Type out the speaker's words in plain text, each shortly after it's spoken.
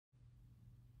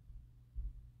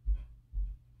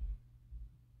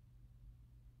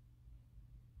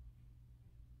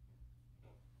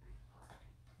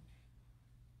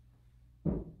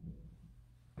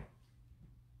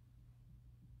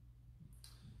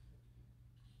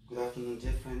Good afternoon,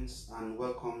 dear friends, and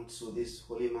welcome to this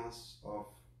Holy Mass of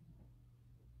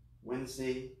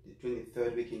Wednesday, the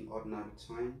 23rd week in Ordinary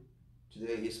Time.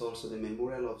 Today is also the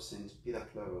memorial of Saint Peter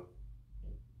Claver.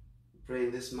 Pray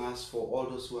in this Mass for all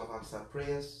those who have asked our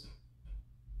prayers.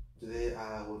 Today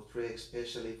I will pray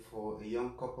especially for a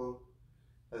young couple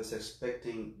that is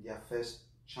expecting their first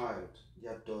child,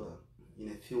 their daughter,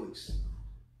 in a few weeks.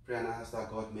 Pray and ask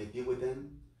that God may be with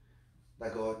them,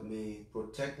 that God may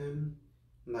protect them,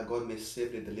 and that God may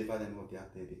safely deliver them of their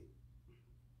baby.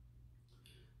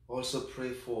 Also pray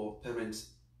for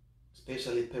parents,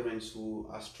 especially parents who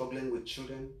are struggling with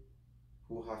children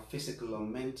who have physical or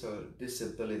mental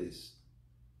disabilities,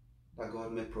 that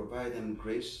God may provide them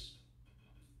grace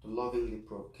to lovingly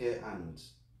care and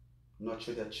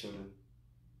nurture their children.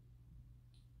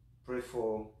 Pray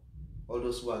for all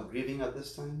those who are grieving at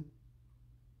this time.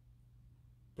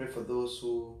 Pray for those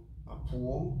who are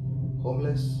poor,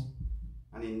 homeless,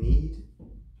 and in need.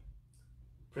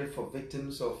 Pray for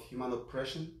victims of human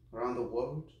oppression around the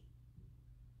world.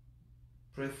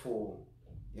 Pray for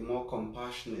a more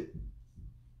compassionate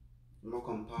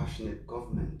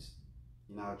government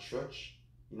in our church,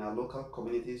 in our local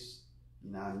communities,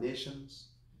 in our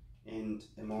nations, and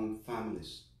among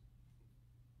families.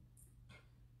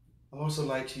 I'd also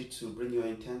like you to bring your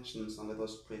intentions and let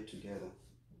us pray together.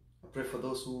 I pray for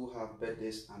those who have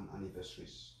birthdays and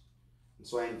anniversaries. And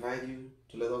so I invite you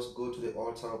to let us go to the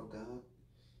altar of God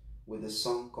with the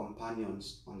song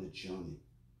Companions on the Journey.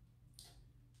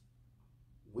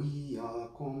 We are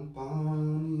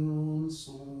companions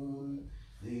on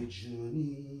the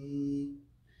journey,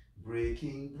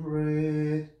 breaking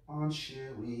bread and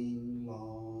sharing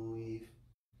life.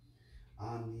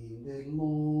 And in the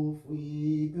love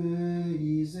we bear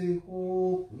is a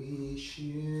hope we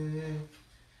share,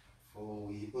 for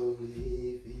we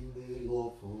believe in the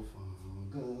love of our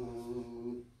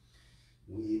God.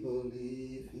 We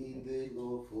believe in the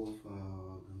love of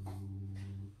our God.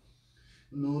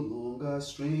 No longer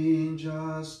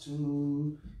strangers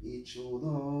to each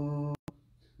other,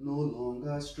 no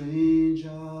longer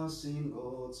strangers in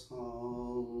God's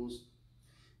house.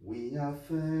 We are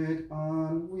fed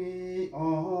and we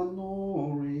are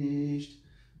nourished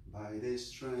by the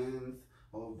strength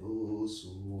of those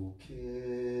who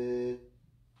care,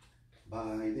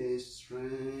 by the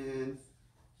strength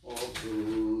of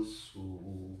those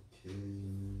who care.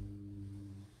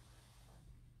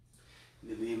 In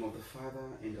the name of the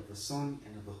Father, and of the Son,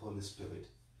 and of the Holy Spirit.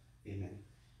 Amen.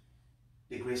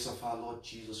 The grace of our Lord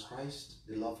Jesus Christ,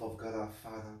 the love of God our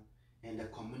Father, and the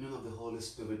communion of the Holy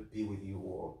Spirit be with you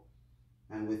all,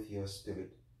 and with your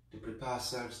spirit. To prepare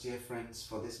ourselves, dear friends,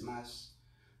 for this Mass,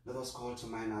 let us call to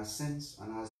mind our sins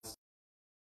and our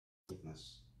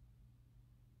forgiveness.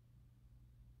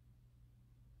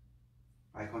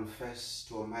 I confess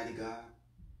to Almighty God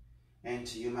and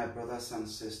to you, my brothers and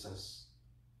sisters,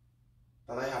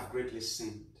 that I have greatly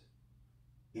sinned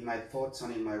in my thoughts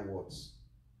and in my words,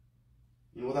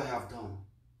 in what I have done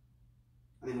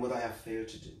and in what I have failed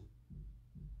to do,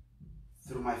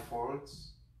 through my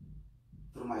faults,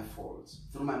 through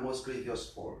my most grievous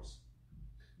faults.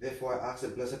 Therefore I ask the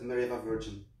Blessed Mary, ever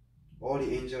Virgin, all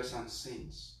the angels and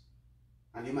saints,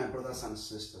 and you, my brothers and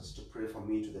sisters, to pray for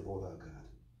me to the Lord our God.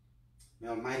 May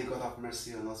Almighty God have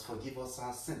mercy on us, forgive us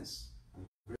our sins.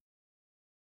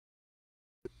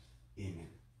 Amen.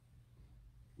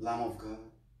 Lamb of God,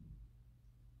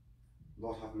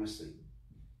 Lord have mercy.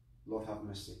 Lord have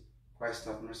mercy. Christ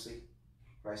have mercy.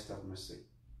 Christ have mercy.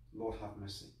 Lord have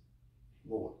mercy.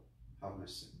 Lord have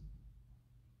mercy.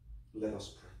 Let us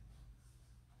pray.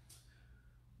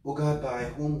 O God, by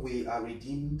whom we are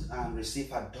redeemed and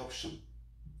receive adoption,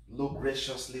 look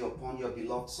graciously upon your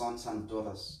beloved sons and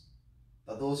daughters,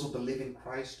 that those who believe in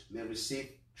Christ may receive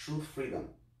true freedom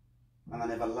and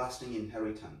an everlasting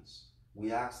inheritance.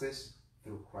 We ask this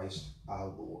through Christ our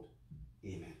Lord.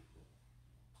 Amen.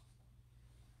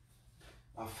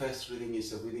 Our first reading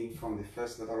is a reading from the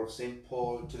first letter of St.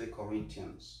 Paul to the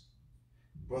Corinthians.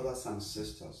 Brothers and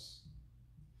sisters,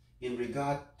 in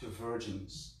regard to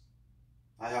virgins,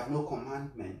 I have no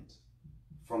commandment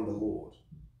from the Lord,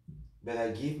 but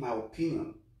I give my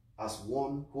opinion as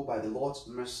one who by the Lord's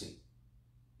mercy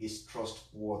is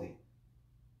trustworthy.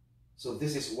 So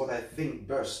this is what I think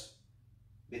best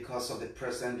because of the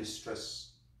present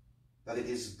distress, that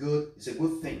it's a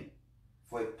good thing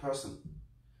for a person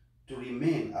to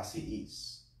remain as he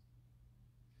is.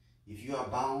 If you are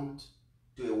bound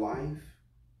to a wife,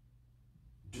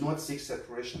 do not seek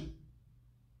separation.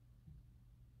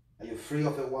 Are you free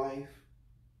of a wife?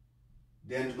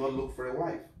 Then do not look for a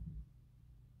wife.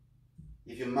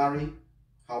 If you marry,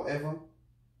 however,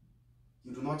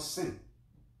 you do not sin.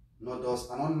 nor does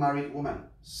an unmarried woman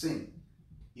sin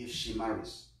if she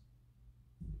marries.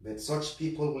 But such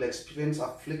people will experience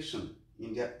affliction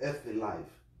in their earthly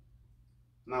life.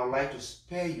 And I would like to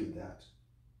spare you that.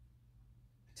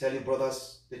 I tell you,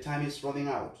 brothers, the time is running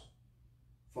out.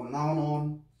 From now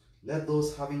on, let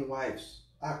those having wives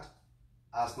act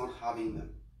as not having them.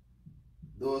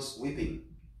 Those weeping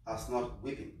as not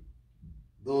weeping.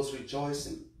 Those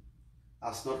rejoicing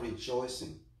as not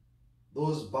rejoicing.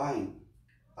 Those buying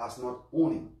as not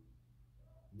owning.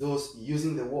 Those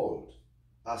using the world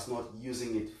as not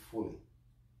using it fully.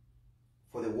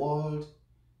 For the world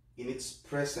in its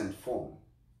present form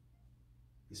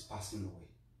is passing away.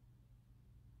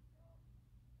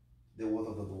 The word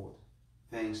of the Lord.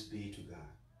 Thanks be to God.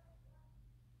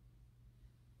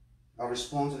 I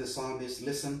respond to the psalmist,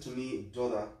 listen to me,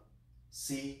 daughter,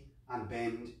 see and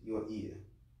bend your ear.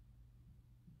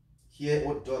 Hear,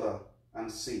 O daughter,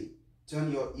 and see,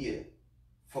 turn your ear,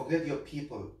 forget your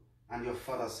people and your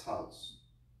father's house.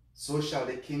 So shall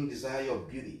the king desire your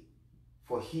beauty,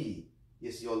 for he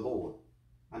is your Lord,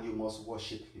 and you must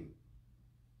worship him.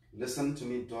 Listen to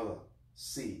me, daughter,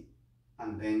 see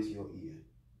and bend your ear.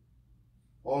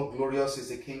 All glorious is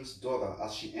the king's daughter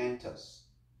as she enters.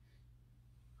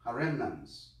 Her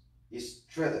remnants is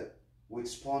threaded with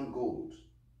spun gold.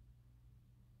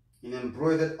 In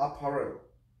embroidered apparel,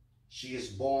 she is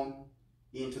born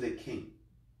into the king.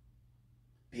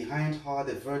 Behind her,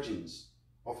 the virgins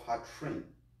of her train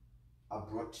are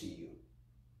brought to you.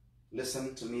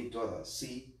 Listen to me, daughter,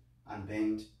 see and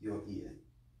bend your ear.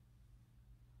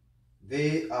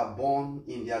 They are born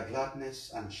in their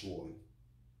gladness and joy.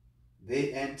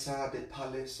 They enter the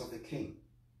palace of the king.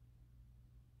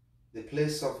 The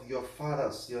place of your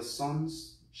fathers, your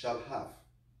sons shall have.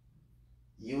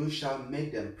 You shall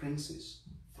make them princes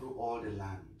through all the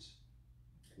land.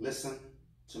 Listen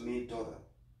to me, daughter,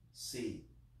 see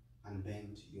and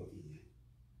bend your ear.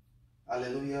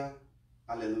 Alleluia,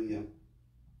 alleluia,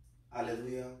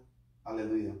 alleluia,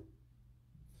 alleluia.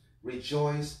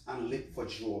 Rejoice and leap for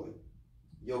joy.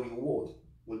 Your reward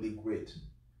will be great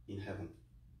in heaven.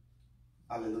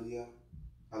 Alleluia,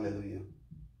 alleluia.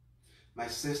 My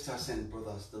sisters and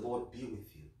brothers, the Lord be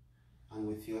with you and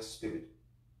with your spirit.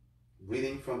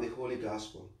 Reading from the Holy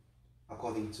Gospel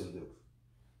according to Luke.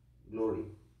 Glory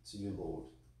to you, Lord.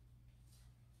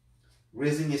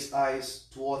 Raising his eyes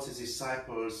towards his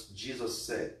disciples, Jesus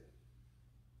said,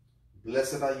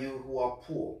 Blessed are you who are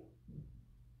poor,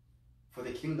 for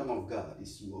the kingdom of God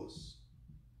is yours.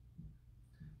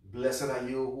 Blessed are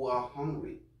you who are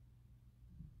hungry,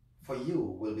 for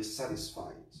you will be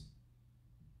satisfied.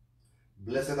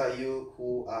 Blessed are you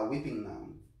who are weeping now,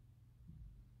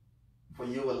 for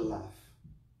you will laugh.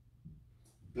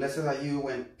 Blessed are you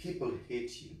when people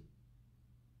hate you,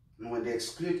 and when they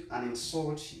exclude and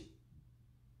insult you,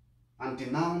 and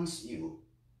denounce you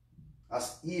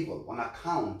as evil on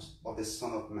account of the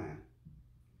Son of Man.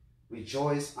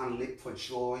 Rejoice and leap for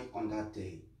joy on that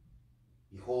day.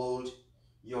 Behold,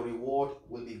 your reward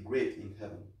will be great in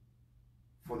heaven,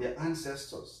 for their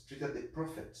ancestors treated the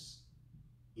prophets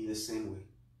in the same way.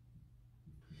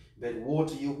 But woe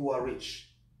to you who are rich,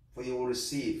 for you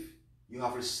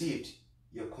have received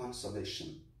your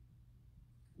consolation.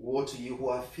 Woe to you who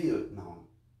are filled now,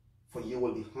 for you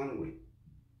will be hungry.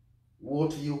 Woe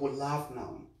to you who laugh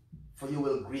now, for you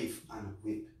will grieve and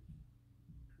weep.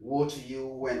 Woe to you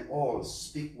when all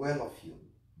speak well of you,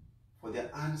 for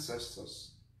their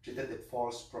ancestors treated the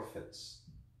false prophets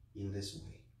in this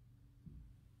way.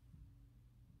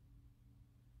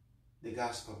 The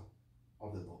Gospel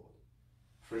of the Lord.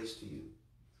 Praise to you,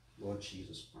 Lord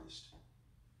Jesus Christ.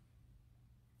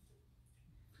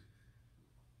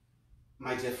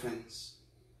 My dear friends,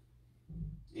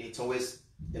 it's always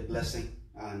a blessing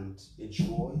and a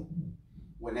joy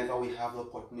whenever we have the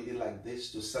opportunity like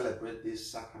this to celebrate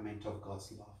this sacrament of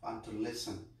God's love and to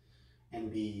listen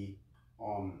and be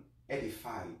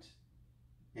edified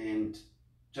and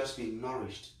just be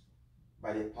nourished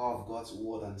by the power of God's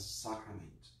word and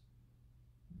sacrament.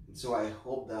 And so I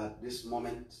hope that this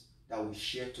moment that we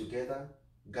share together,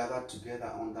 gathered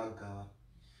together under God,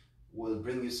 will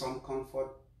bring you some comfort,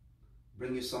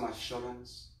 bring you some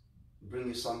assurance, bring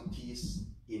you some peace,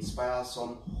 inspire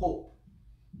some hope,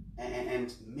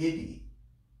 and maybe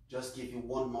just give you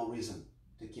one more reason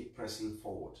to keep pressing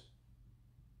forward.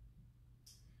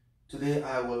 Today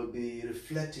I will be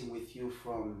reflecting with you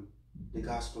from the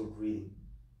Gospel reading.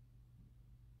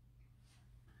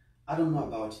 I don't know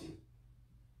about you.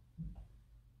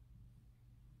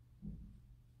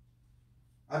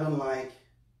 I don't like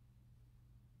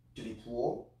to be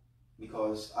poor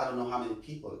because I don't know how many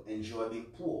people enjoy being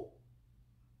poor.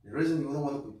 The reason we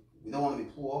don't we don't want to be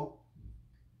poor,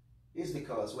 is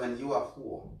because when you are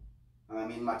poor, and I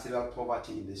mean material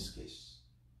poverty in this case,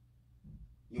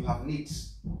 you have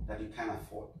needs that you can't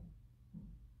afford.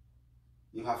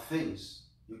 You have things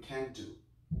you can't do.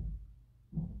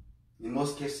 In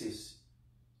most cases,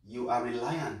 you are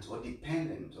reliant or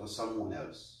dependent on someone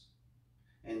else.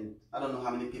 And I don't know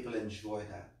how many people enjoy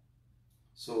that.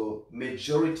 So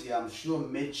majority, I'm sure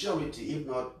majority, if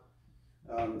not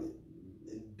a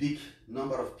big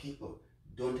number of people,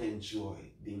 don't enjoy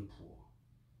being poor.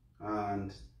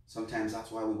 And sometimes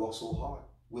that's why we work so hard.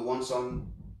 We want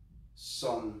some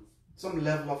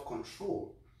level of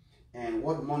control. And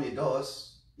what money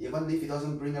does, even if it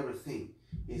doesn't bring everything,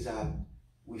 is that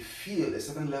we feel a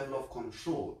certain level of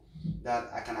control that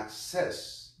I can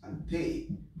access and pay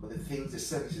for the things, the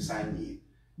services I need.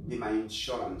 Be my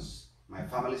insurance, my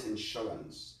family's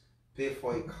insurance, pay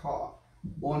for a car,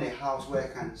 own a house where I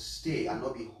can stay and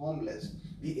not be homeless,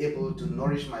 be able to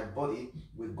nourish my body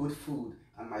with good food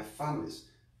and my families.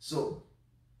 So,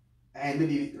 and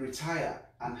maybe retire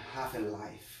and have a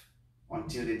life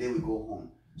until the day we go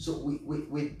home. So we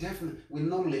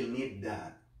normally need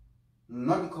that.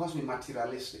 Not because we're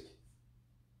materialistic,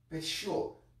 but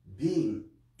sure, being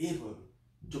able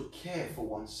to care for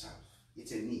oneself,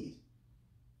 it's a need.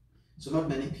 So not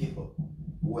many people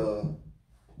will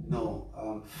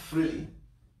freely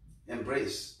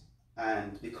embrace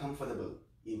and be comfortable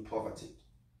in poverty.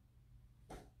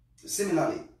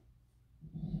 Similarly,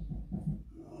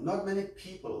 not many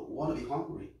people want to be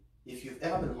hungry. If you've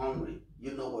ever been hungry,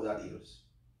 you know what that is.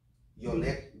 Your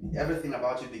leg, everything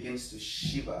about you begins to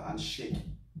shiver and shake,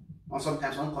 or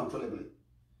sometimes uncontrollably.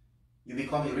 You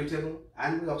become irritable,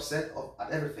 angry, upset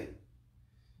at everything.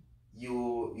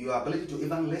 Your ability to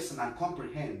even listen and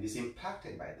comprehend is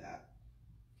impacted by that.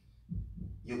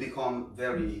 You become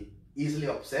very easily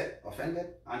upset, offended,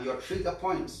 and your trigger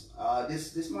points are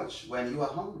this much when you are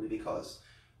hungry, because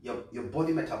your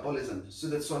body metabolism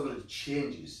suddenly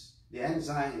changes. The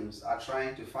enzymes are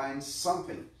trying to find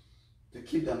something to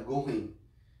keep them going,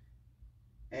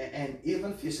 and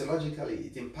even physiologically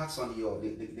it impacts on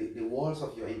the walls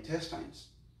of your intestines.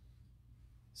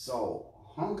 So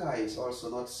hunger is also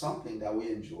not something that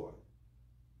we enjoy.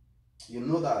 You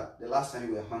know that the last time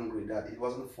you were hungry, that it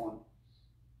wasn't fun.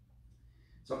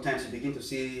 Sometimes you begin to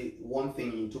see one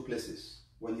thing in two places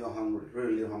when you're hungry,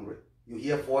 really hungry. You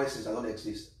hear voices that don't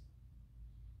exist.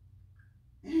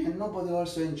 And nobody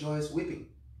also enjoys weeping.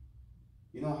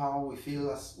 You know how we feel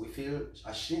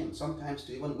ashamed sometimes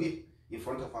to even weep in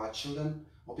front of our children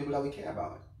or people that we care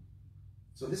about.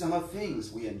 So these are not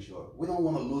things we enjoy. We don't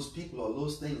want to lose people or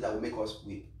lose things that will make us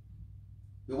weep.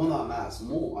 We want to amass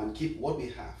more and keep what we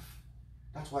have.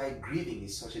 That's why grieving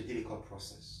is such a difficult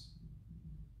process.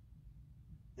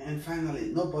 And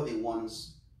finally, nobody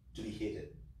wants to be hated.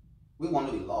 We want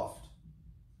to be loved.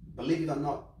 Believe it or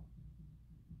not,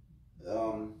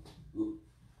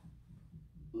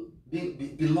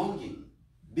 belonging,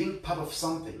 being part of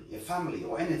something, a family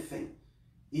or anything,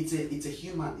 it's a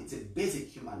basic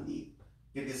human need.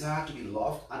 The desire to be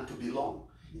loved and to belong.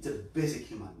 It's a basic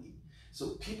human need.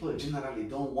 So people generally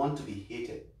don't want to be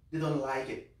hated. They don't like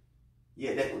it.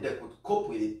 Yeah, they could cope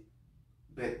with it,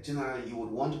 but generally you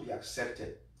would want to be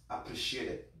accepted,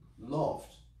 appreciated,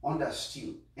 loved,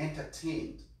 understood,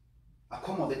 entertained,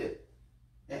 accommodated.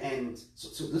 And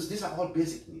so these are all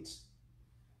basic needs.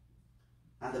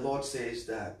 And the Lord says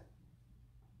that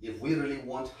if we really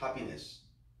want happiness,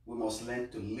 we must learn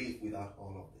to live without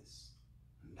all of this.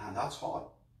 And that's hard.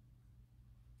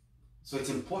 So it's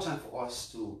important for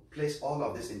us to place all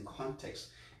of this in context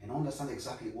and understand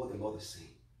exactly what the Lord is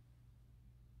saying.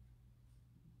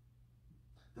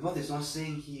 The Lord is not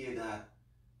saying here that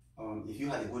if you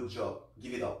had a good job,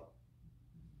 give it up.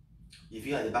 If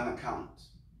you had a bank account,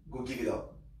 go give it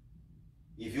up.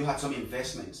 If you had some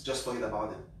investments, just forget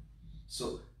about them.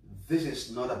 So this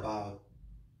is not about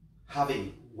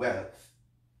having wealth.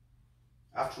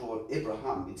 After all,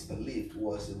 Abraham, it's believed,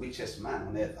 was the richest man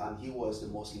on earth, and he was the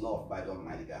most loved by the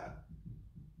Almighty God.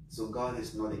 So God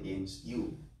is not against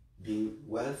you being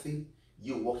wealthy,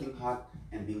 you working hard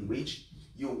and being rich,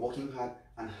 you working hard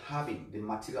and having the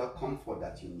material comfort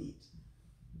that you need.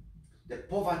 The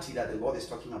poverty that the Lord is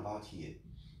talking about here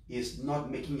is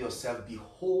not making yourself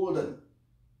beholden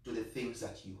to the things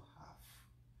that you have,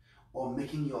 or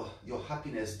making your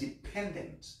happiness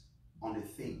dependent on the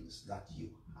things that you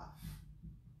have.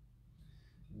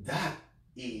 That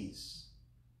is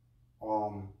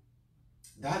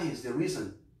the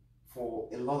reason for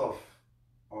a lot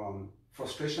of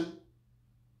frustration,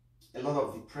 a lot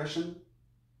of depression,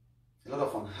 a lot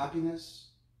of unhappiness,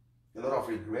 a lot of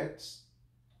regrets.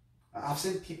 I've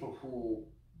seen people who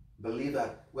believe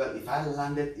that, well, if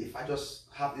I just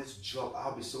have this job,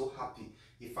 I'll be so happy.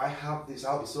 If I have this,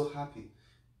 I'll be so happy.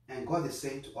 And God is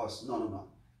saying to us, no, no, no.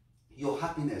 Your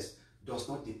happiness does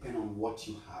not depend on what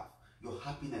you have. Your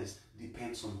happiness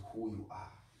depends on who you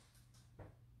are.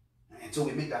 And so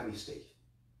we make that mistake.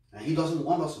 And he doesn't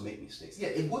want us to make mistakes. Yeah,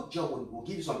 a good job will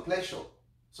give you some pleasure,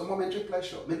 some momentary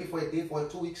pleasure, maybe for a day, for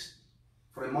 2 weeks,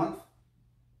 for a month,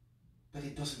 but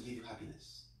it doesn't give you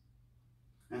happiness.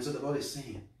 And so the Lord is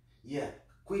saying, yeah,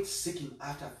 quit seeking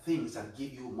after things that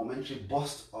give you momentary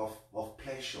burst of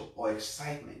pleasure or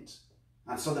excitement,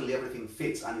 and suddenly everything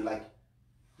fits, and you're like,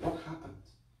 what happened?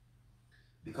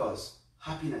 Because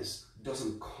happiness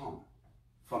doesn't come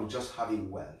from just having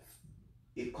wealth.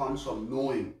 It comes from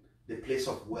knowing the place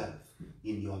of wealth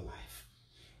in your life.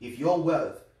 If your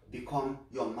wealth become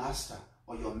your master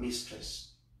or your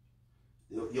mistress,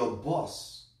 your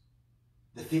boss,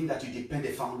 the thing that you depend, the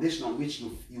foundation on which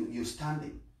you're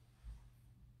standing,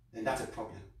 then that's a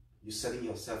problem. You're setting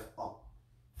yourself up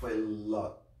for a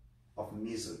lot of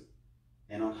misery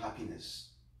and unhappiness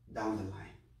down the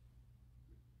line.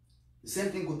 The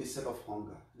same thing could be said of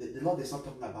hunger. The Lord is not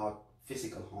talking about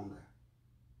physical hunger.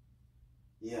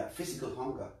 Yeah, physical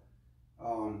hunger.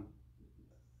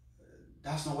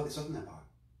 That's not what he's talking about.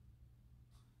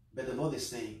 But the Lord is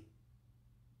saying,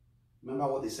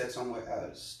 remember what he said somewhere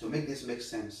else. To make this make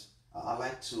sense, I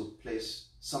like to place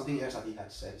something else that he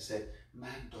had said. He said,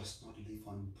 man does not live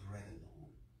on bread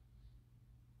alone.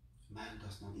 Man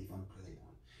does not live on bread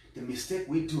alone. The mistake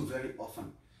we do very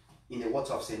often, in the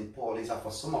words of St. Paul, is that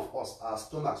for some of us, our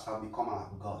stomachs have become our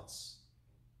gods.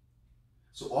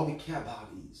 So all we care about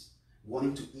is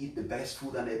wanting to eat the best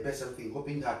food and the best everything,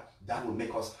 hoping that that will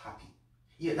make us happy.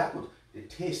 Yeah, that would, the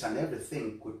taste and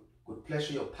everything could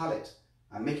pleasure your palate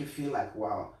and make you feel like,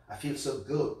 wow, I feel so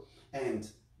good. And,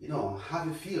 have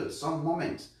you feel some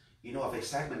moment, of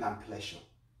excitement and pleasure.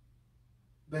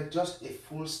 But just a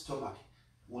full stomach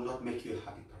will not make you a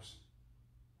happy person.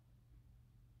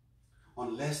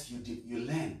 Unless you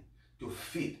learn to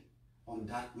feed on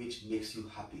that which makes you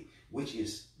happy, which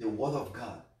is the Word of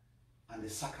God and the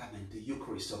sacrament, the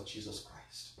Eucharist of Jesus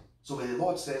Christ. So when the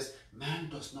Lord says, man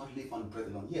does not live on bread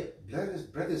alone, yeah,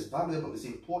 bread is valuable, it's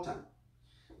important.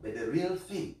 But the real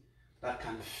thing that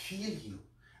can fill you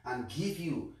and give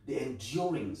you the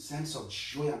enduring sense of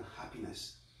joy and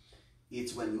happiness,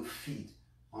 it's when you feed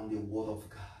on the Word of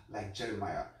God, like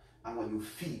Jeremiah, and when you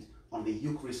feed on the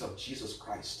Eucharist of Jesus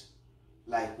Christ,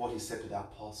 like what he said to the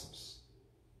apostles.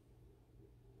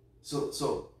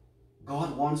 So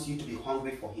God wants you to be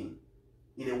hungry for him.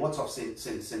 In the words of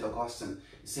Saint Augustine,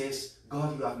 it says,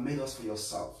 God, you have made us for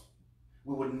yourself.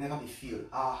 We will never be filled.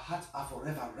 Our hearts are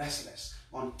forever restless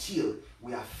until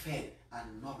we are fed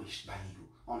and nourished by you,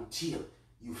 until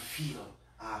you fill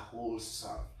our whole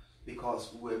self,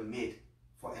 because we were made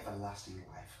for everlasting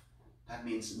life. That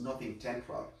means nothing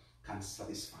temporal can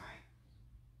satisfy.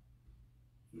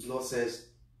 The Lord says,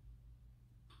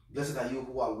 blessed are you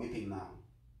who are weeping now,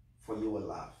 for you will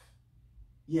laugh.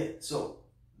 Yeah, so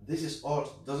this is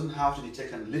all, doesn't have to be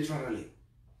taken literally.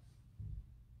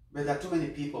 But there are too many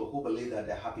people who believe that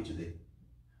they're happy today,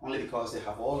 only because they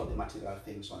have all of the material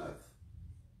things on earth.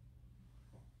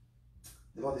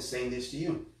 The Lord is saying this to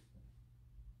you,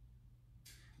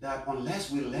 that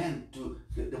unless we learn to,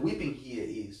 the weeping here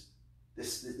is,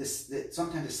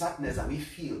 sometimes the sadness that we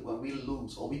feel when we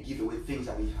lose or we give away things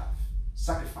that we have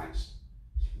sacrificed.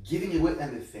 Giving away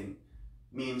anything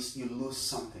means you lose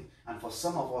something, and for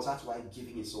some of us, that's why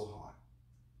giving is so hard.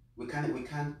 We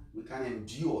can't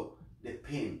endure the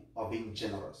pain of being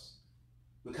generous.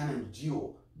 We can't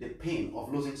endure the pain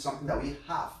of losing something that we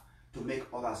have to make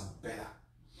others better.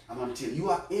 And until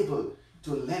you are able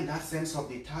to learn that sense of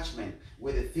detachment,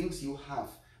 where the things you have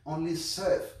only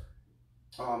serve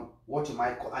what you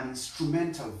might call an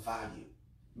instrumental value,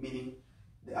 meaning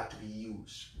they are to be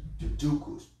used to do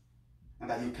good, and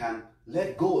that you can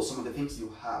let go of some of the things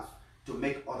you have to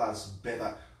make others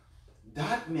better,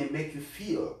 that may make you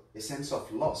feel a sense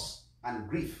of loss and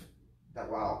grief, that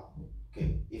wow,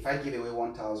 okay, if I give away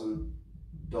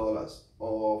 $1,000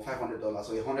 or $500 or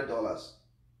 $100,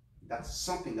 that's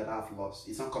something that I've lost.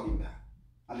 It's not coming back,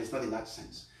 at least not in that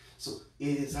sense. So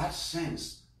it is that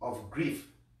sense of grief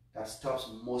that stops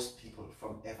most people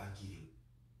from ever giving.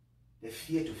 They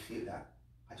fear to feel that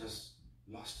I just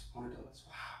lost $100.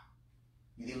 Wow,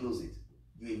 you didn't lose it,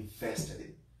 you invested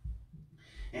it.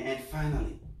 And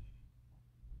finally,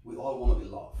 we all want to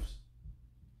be loved.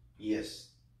 Yes.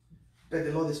 But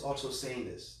the Lord is also saying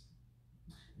this.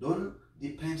 Don't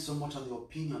depend so much on the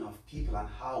opinion of people and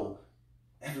how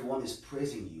everyone is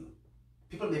praising you.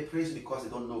 People may praise you because they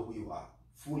don't know who you are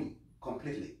fully,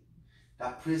 completely.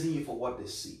 They're praising you for what they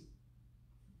see.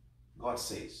 God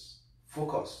says,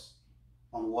 focus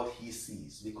on what he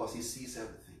sees, because he sees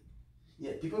everything.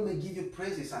 Yeah, people may give you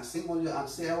praises and sing all you and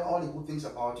say all the good things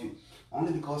about you,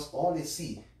 only because all they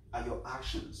see are your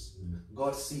actions.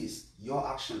 God sees your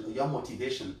action, your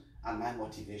motivation, and my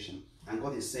motivation. And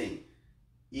God is saying,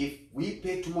 if we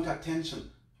pay too much attention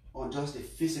on just the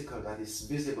physical that is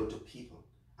visible to people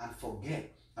and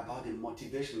forget about the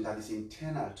motivation that is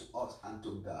internal to us and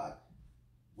to God,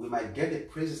 we might get the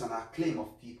praises and acclaim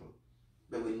of people,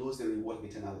 but we lose the reward of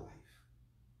eternal life.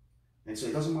 And so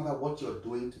it doesn't matter what you're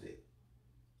doing today.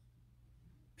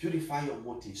 Purify your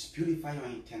motives, purify your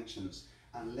intentions,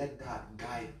 and let God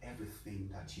guide everything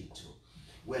that you do.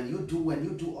 When you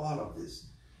do all of this,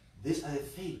 these are the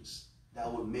things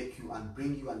that will make you and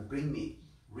bring me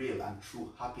real and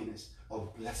true happiness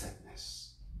of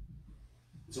blessedness.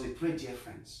 So we pray, dear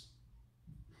friends,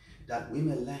 that we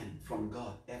may learn from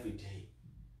God every day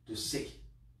to seek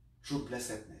true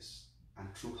blessedness and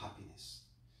true happiness.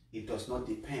 It does not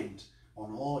depend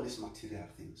on all these material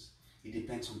things. It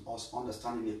depends on us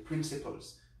understanding the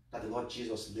principles that the Lord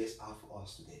Jesus lays out for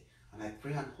us today. And I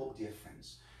pray and hope, dear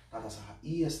friends, that as our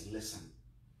ears listen,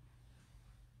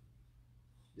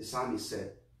 the psalmist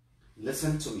said,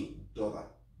 listen to me, daughter,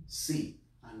 see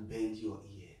and bend your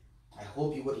ear. I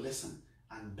hope you would listen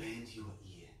and bend your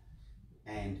ear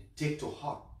and take to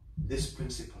heart these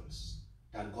principles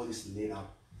that God is laid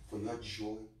out for your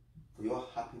joy, for your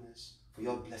happiness, for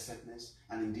your blessedness,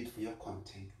 and indeed for your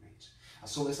contentment.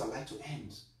 As always, I'd like to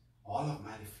end all of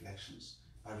my reflections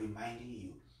by reminding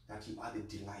you that you are the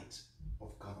delight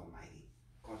of God Almighty.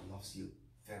 God loves you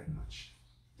very much.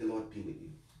 The Lord be with you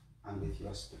and with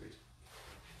your spirit.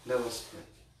 Let us pray.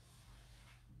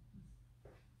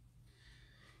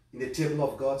 In the table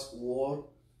of God's word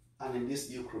and in this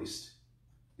Eucharist,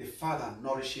 the Father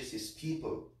nourishes his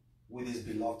people with his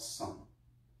beloved Son.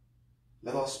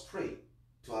 Let us pray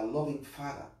to our loving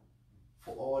Father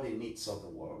for all the needs of the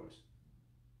world.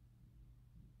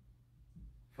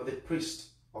 For the priest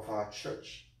of our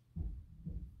church,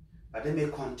 that they may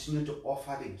continue to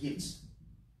offer the gifts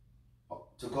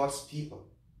to God's people,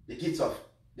 the gifts of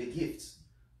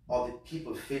the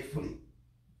people faithfully,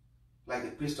 like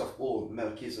the priest of old,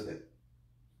 Melchizedek,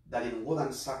 that in word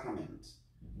and sacrament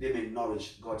they may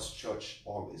nourish God's church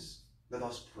always. Let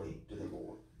us pray to the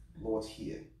Lord. Lord,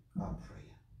 hear our prayer.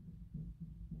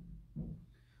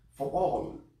 For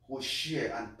all who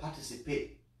share and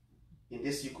participate in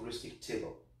this Eucharistic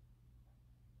table,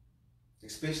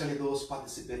 especially those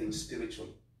participating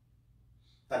spiritually,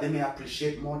 that they may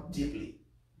appreciate more deeply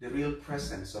the real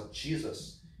presence of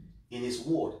Jesus in his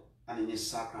word and in his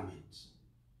sacraments,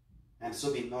 and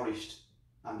so be nourished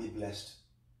and be blessed.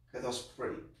 Let us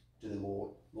pray to the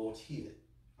Lord. Lord, hear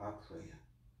our prayer.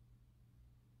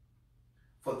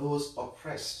 For those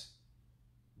oppressed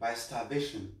by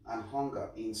starvation and hunger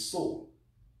in soul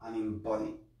and in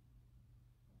body,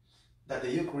 that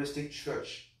the Eucharistic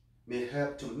Church may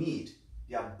help to meet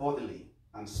their bodily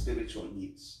and spiritual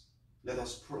needs. Let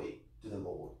us pray to the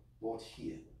Lord. Lord,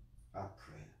 hear our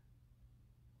prayer.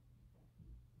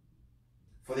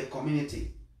 For the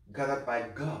community gathered by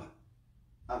God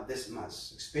at this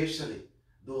Mass, especially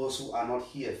those who are not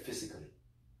here physically,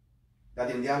 that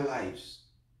in their lives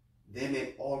they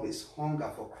may always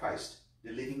hunger for Christ,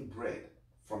 the living bread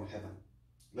from heaven.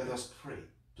 Let us pray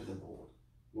to the Lord.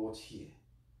 Lord, hear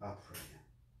our prayer.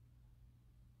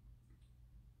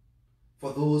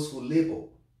 For those who labor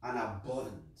and are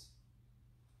burdened,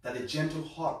 that the gentle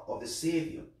heart of the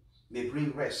Savior may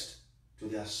bring rest to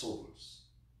their souls.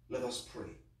 Let us pray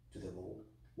to the Lord.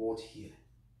 Lord, hear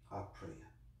our prayer.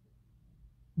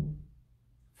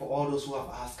 For all those who have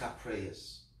asked our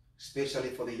prayers, especially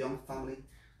for the young family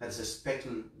that is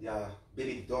expecting their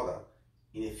baby daughter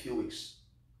in a few weeks,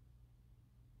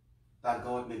 that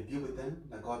God may be with them,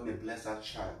 that God may bless that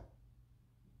child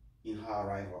in her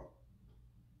arrival.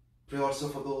 Pray also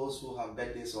for those who have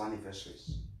birthdays or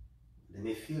anniversaries. They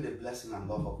may feel the blessing and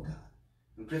love of God.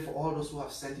 And pray for all those who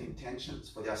have sent intentions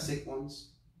for their sick ones,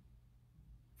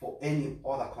 for any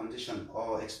other condition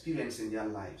or experience in their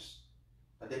lives,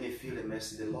 that they may feel the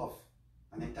mercy, the love,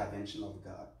 and intervention of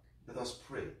God. Let us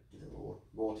pray to the Lord.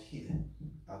 Lord, hear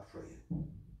our prayer.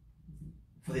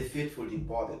 For the faithful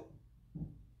departed,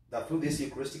 that through this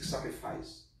Eucharistic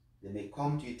sacrifice, they may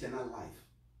come to eternal life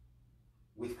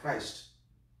with Christ,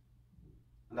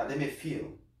 and that they may feel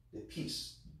the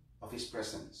peace of his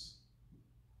presence.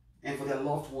 And for their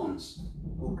loved ones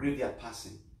who grieve their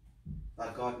passing,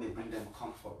 that God may bring them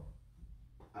comfort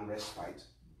and respite.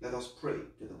 Let us pray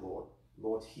to the Lord.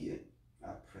 Lord, hear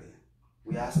our prayer.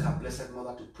 We ask our Blessed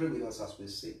Mother to pray with us as we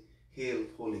say, Hail,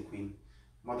 Holy Queen,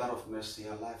 Mother of mercy,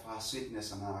 our life, our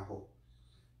sweetness, and our hope.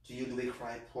 To you do we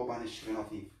cry, poor banished children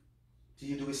of Eve. To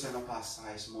you do we send up our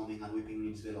sighs, mourning and weeping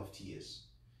in this vale of tears.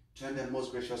 Turn then,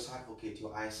 most gracious advocate,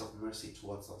 your eyes of mercy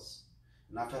towards us.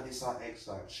 And after this our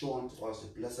exile, show unto us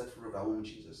the blessed fruit of our womb,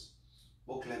 Jesus.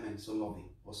 O clement, so loving,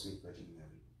 O sweet Virgin Mary.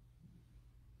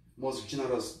 Most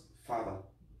generous Father,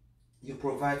 you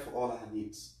provide for all our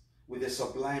needs with the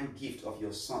sublime gift of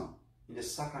your Son in the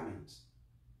sacrament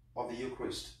of the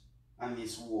Eucharist and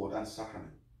his word and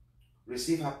sacrament.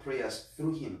 Receive our prayers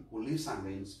through him who lives and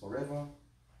reigns forever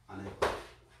and ever.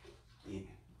 Amen.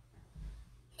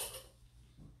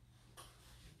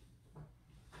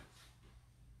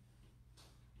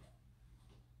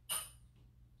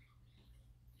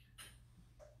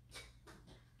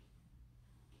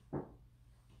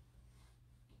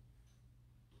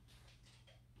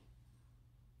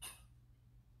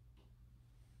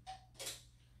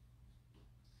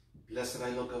 Blessed are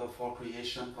you, Lord God of all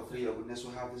creation, for through your goodness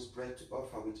we have this bread to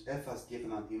offer, which earth has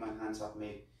given and human hands have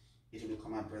made. It will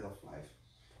become a bread of life.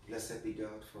 Blessed be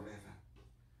God forever.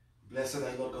 Blessed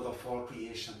are you, Lord God of all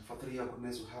creation, for through your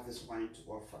goodness we have this wine to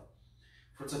offer.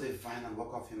 Fruits of the vine and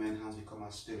work of human hands become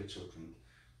our spiritual drink.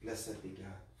 Blessed be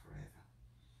God forever.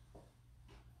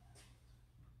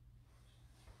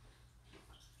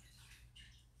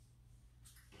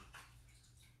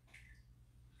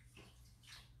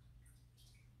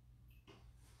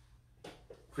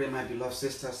 Pray, my beloved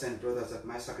sisters and brothers, that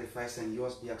my sacrifice and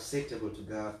yours be acceptable to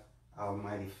God, our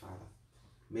Almighty Father.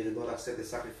 May the Lord accept the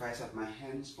sacrifice at my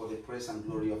hands for the praise and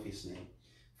glory of his name,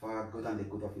 for our good and the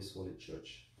good of his holy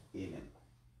church. Amen.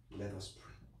 Let us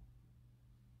pray.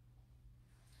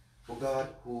 O God,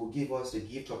 who give us the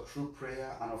gift of true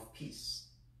prayer and of peace,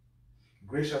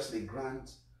 graciously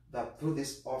grant that through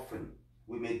this offering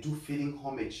we may do fitting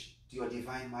homage to your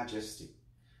divine majesty,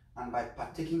 and by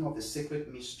partaking of the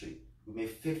sacred mystery, we may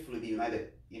faithfully be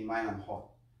united in mind and heart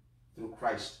through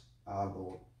Christ our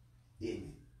Lord.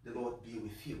 Amen. The Lord be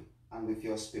with you and with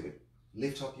your spirit.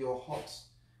 Lift up your hearts.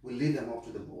 We lift them up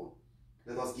to the Lord.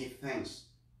 Let us give thanks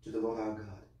to the Lord our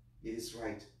God. It is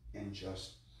right and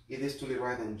just. It is truly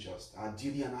right and just, our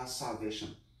duty and our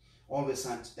salvation, always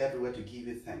and everywhere to give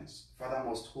you thanks, Father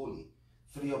most holy,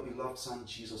 through your beloved Son,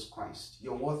 Jesus Christ,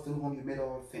 your word through whom you made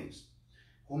all things,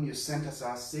 whom you sent as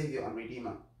our Savior and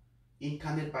Redeemer,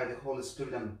 incarnate by the Holy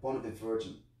Spirit and born of the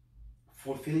Virgin,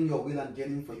 fulfilling your will and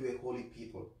gaining for you a holy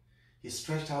people. He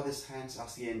stretched out his hands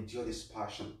as he endured his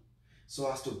passion,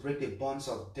 so as to break the bonds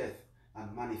of death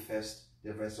and manifest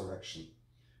the resurrection.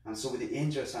 And so with the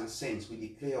angels and saints, we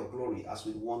declare your glory as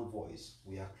with one voice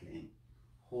we acclaim.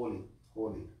 Holy,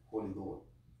 holy, holy Lord,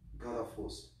 God of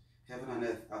hosts, heaven and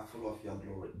earth are full of your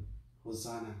glory.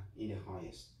 Hosanna in the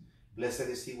highest. Blessed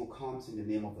is he who comes in the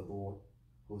name of the Lord.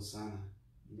 Hosanna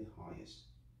in the highest.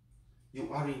 You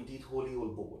are indeed holy, O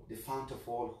Lord, the fount of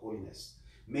all holiness.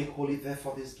 Make holy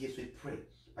therefore these gifts, we pray,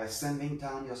 by sending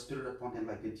down your Spirit upon them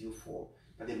like the dew fall,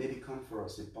 that they may become for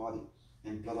us the body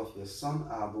and blood of your Son,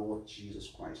 our Lord Jesus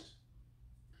Christ.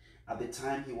 At the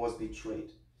time he was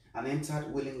betrayed and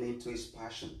entered willingly into his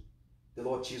passion, the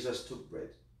Lord Jesus took bread.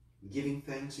 Giving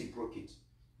thanks, he broke it,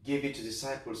 gave it to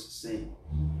disciples, saying,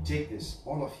 "Take this,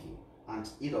 all of you, and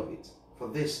eat of it, for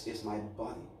this is my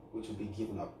body, which will be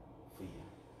given up for you."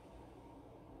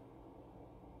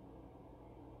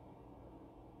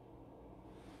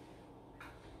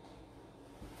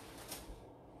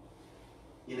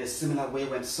 In a similar way,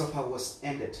 when supper was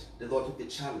ended, the Lord took the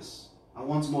chalice, and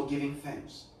once more giving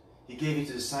thanks, he gave it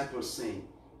to the disciples, saying,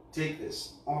 "Take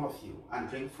this, all of you, and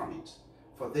drink from it,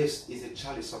 for this is the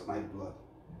chalice of my blood,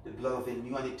 the blood of a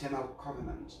new and eternal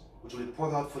covenant, which will be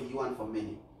poured out for you and for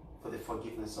many, for the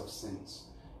forgiveness of sins.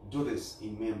 Do this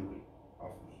in memory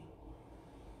of me."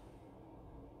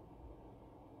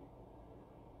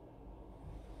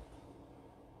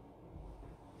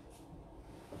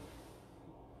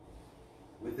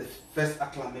 With the first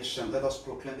acclamation, let us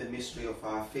proclaim the mystery of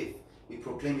our faith. We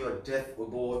proclaim your death, O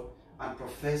Lord, and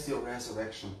profess your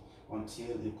resurrection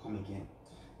until you come again.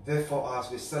 Therefore,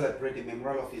 as we celebrate the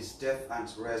memorial of his death and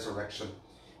resurrection,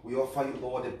 we offer you,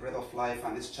 Lord, the bread of life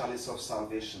and this chalice of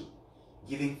salvation,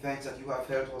 giving thanks that you have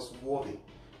held us worthy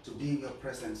to be in your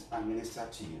presence and minister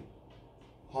to you.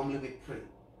 Humbly we pray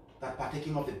that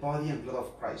partaking of the body and blood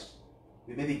of Christ,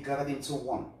 we may be gathered into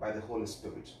one by the Holy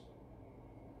Spirit.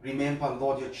 Remember,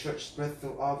 Lord, your church spread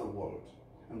throughout the world,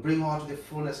 and bring her to the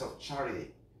fullness of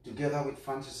charity, together with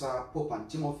Francis our Pope and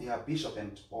Timothy our Bishop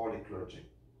and all the clergy.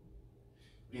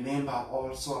 Remember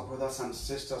also our brothers and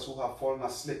sisters who have fallen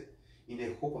asleep in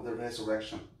the hope of the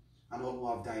resurrection, and all who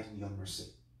have died in your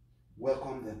mercy.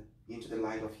 Welcome them into the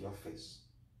light of your face.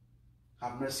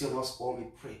 Have mercy on us all, we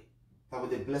pray, that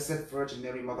with the Blessed Virgin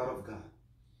Mary, Mother of God,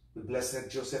 with Blessed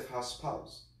Joseph, her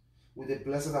spouse, with the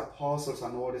blessed apostles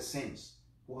and all the saints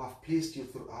who have pleased you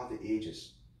throughout the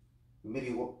ages, we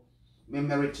may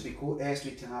merit to be co-heirs to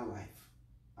eternal life,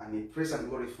 and may praise and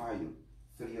glorify you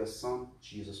through your Son,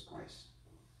 Jesus Christ.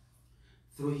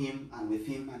 Through him and with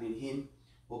him and in him,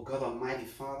 O God Almighty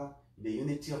Father, in the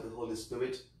unity of the Holy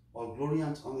Spirit, all glory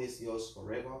and honor is yours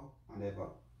forever and ever.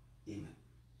 Amen.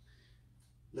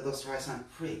 Let us rise and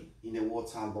pray in the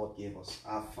words our Lord gave us.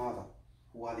 Our Father,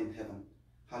 who art in heaven,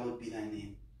 hallowed be thy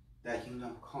name. Thy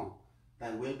kingdom come,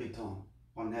 thy will be done,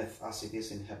 on earth as it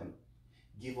is in heaven.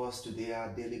 Give us today our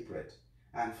daily bread,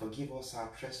 and forgive us our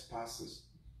trespasses,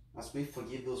 as we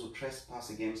forgive those who trespass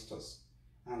against us.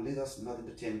 And lead us not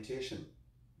into temptation,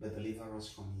 but deliver us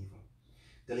from evil.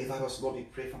 Deliver us, Lord, we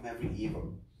pray, from every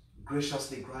evil.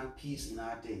 Graciously grant peace in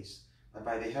our days, that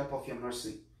by the help of your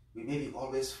mercy, we may be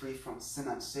always free from sin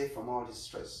and safe from all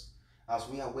distress, as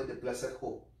we await the blessed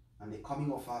hope and the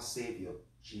coming of our Savior,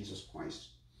 Jesus Christ.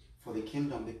 For the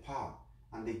kingdom, the power,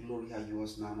 and the glory are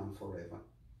yours now and forever.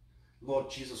 Lord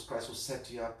Jesus Christ, who said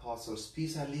to your apostles,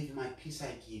 peace I leave you, my peace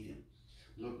I give you.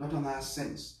 Look not on our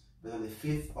sins, but on the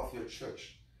faith of your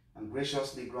church, and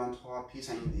graciously grant our peace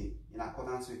and unity in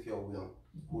accordance with your will,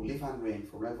 who live and reign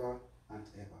forever and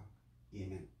ever.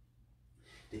 Amen.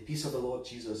 The peace of the Lord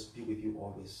Jesus be with you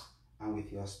always, and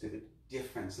with your spirit. Dear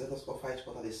friends, let us offer each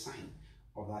other the sign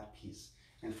of that peace.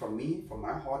 And from me, from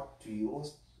my heart to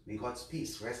yours, may God's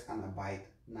peace rest and abide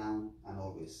now and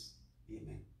always.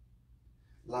 Amen.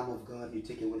 Lamb of God, you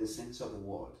take away the sins of the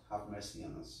world, have mercy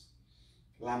on us.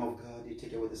 Lamb of God, you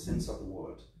take away the sins of the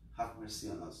world, have mercy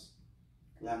on us.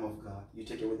 Lamb of God, you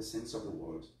take away the sins of the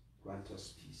world, grant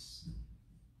us peace.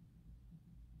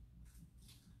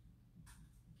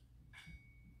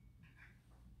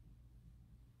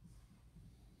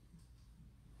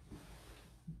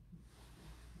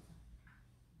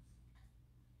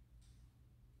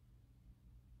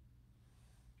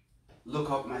 Look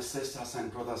up, my sisters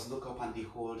and brothers, look up and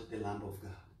behold the Lamb of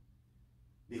God.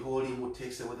 Behold him who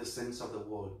takes away the sins of the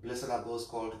world. Blessed are those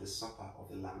called to the supper of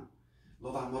the Lamb.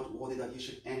 Lord, I am not worthy that you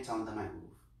should enter under my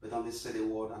roof, but only say the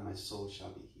word and my soul shall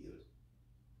be healed.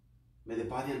 May the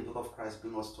body and blood of Christ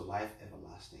bring us to life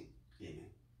everlasting. Amen.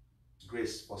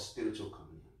 Grace for spiritual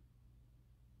communion.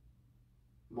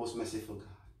 Most merciful God,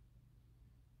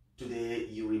 today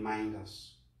you remind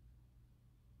us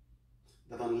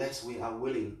that unless we are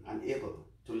willing and able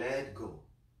to let go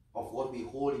of what we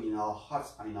hold in our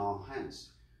hearts and in our hands,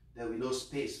 there will be no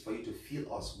space for you to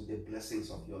fill us with the blessings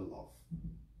of your love.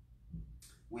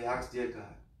 We ask, dear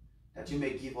God, that you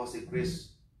may give us the grace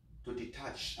to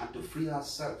detach and to free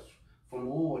ourselves from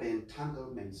all the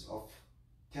entanglements of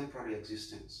temporary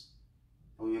existence.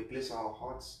 And we may place our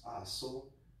hearts, our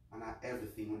soul, and our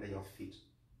everything under your feet,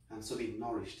 and so be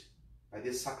nourished by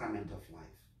this sacrament of life.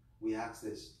 We ask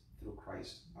this through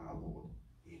Christ our Lord.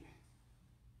 Amen.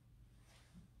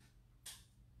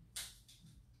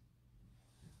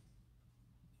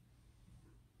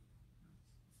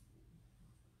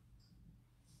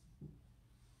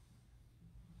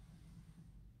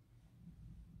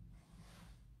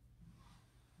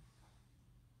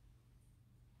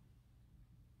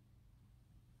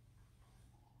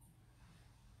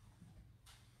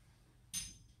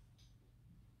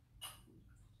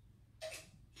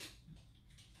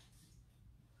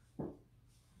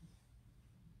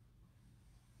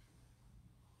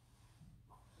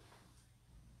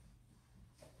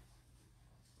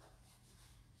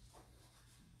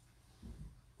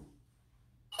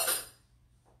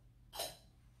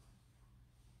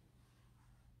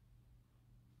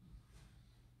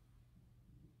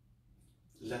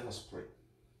 Let us pray.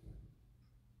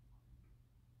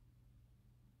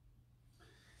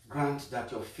 Grant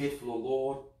that your faithful, O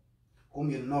Lord,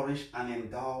 whom you nourish and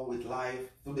endow with life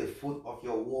through the food of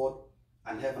your word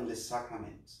and heavenly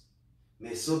sacraments,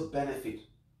 may so benefit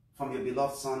from your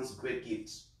beloved Son's great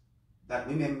gifts, that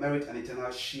we may merit an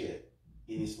eternal share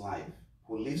in his life,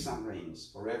 who lives and reigns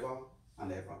forever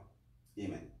and ever.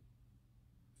 Amen.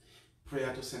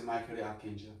 Prayer to Saint Michael the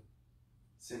Archangel.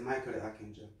 Saint Michael the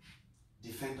Archangel,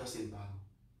 defend us in battle.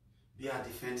 Be our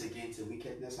defense against the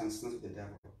wickedness and sins of the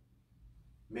devil.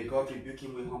 May God rebuke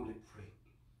him, we humbly pray.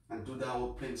 And do thou, O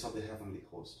Prince of the heavenly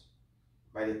host,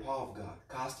 by the power of God,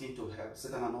 cast into hell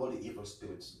Satan and all the evil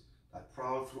spirits that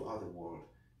prowl throughout the world,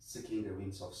 seeking the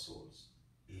ruins of souls.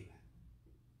 Amen.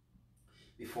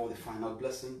 Before the final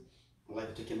blessing, I'd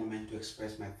like to take a moment to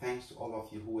express my thanks to all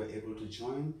of you who were able to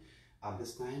join at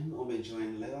this time or may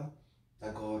join later.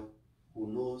 That God, who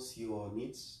knows your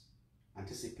needs,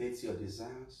 anticipates your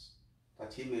desires,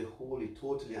 that he may wholly,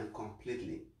 totally, and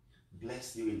completely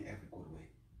bless you in every good way.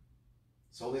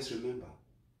 So always remember,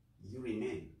 you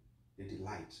remain the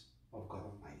delight of God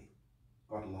Almighty.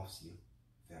 God loves you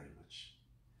very much.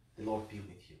 The Lord be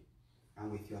with you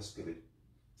and with your spirit.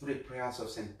 Through the prayers of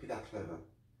St. Peter Clever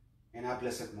and our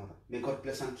Blessed Mother, may God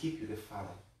bless and keep you, the Father,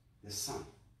 the Son,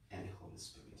 and the Holy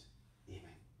Spirit.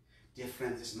 Amen. Dear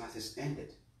friends, this Mass is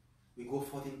ended. We go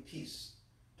forth in peace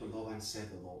to love and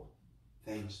serve the Lord.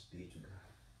 Thanks be to God.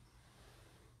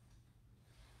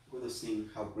 We're going to sing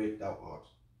How Great Thou Art.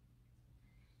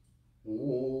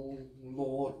 O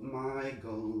Lord my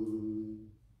God,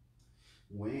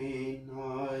 when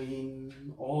I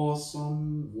in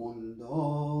awesome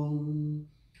wonder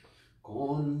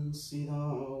consider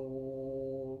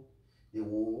all the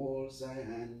worlds thy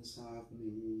hands have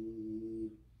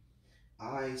made,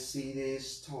 I see the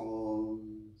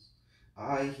stars,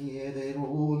 I hear the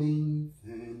rolling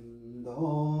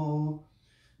thunder,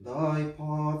 thy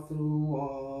path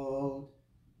throughout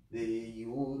the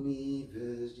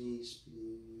universe display.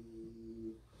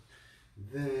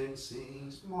 Then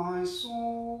sings my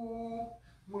soul,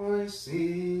 my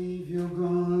Savior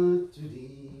God, to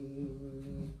thee.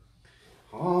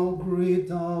 How great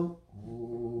thou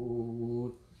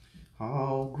art,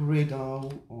 how great thou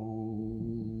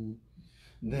art.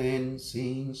 Then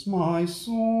sings my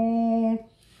soul,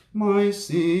 my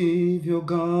Savior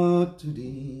God, to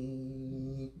thee.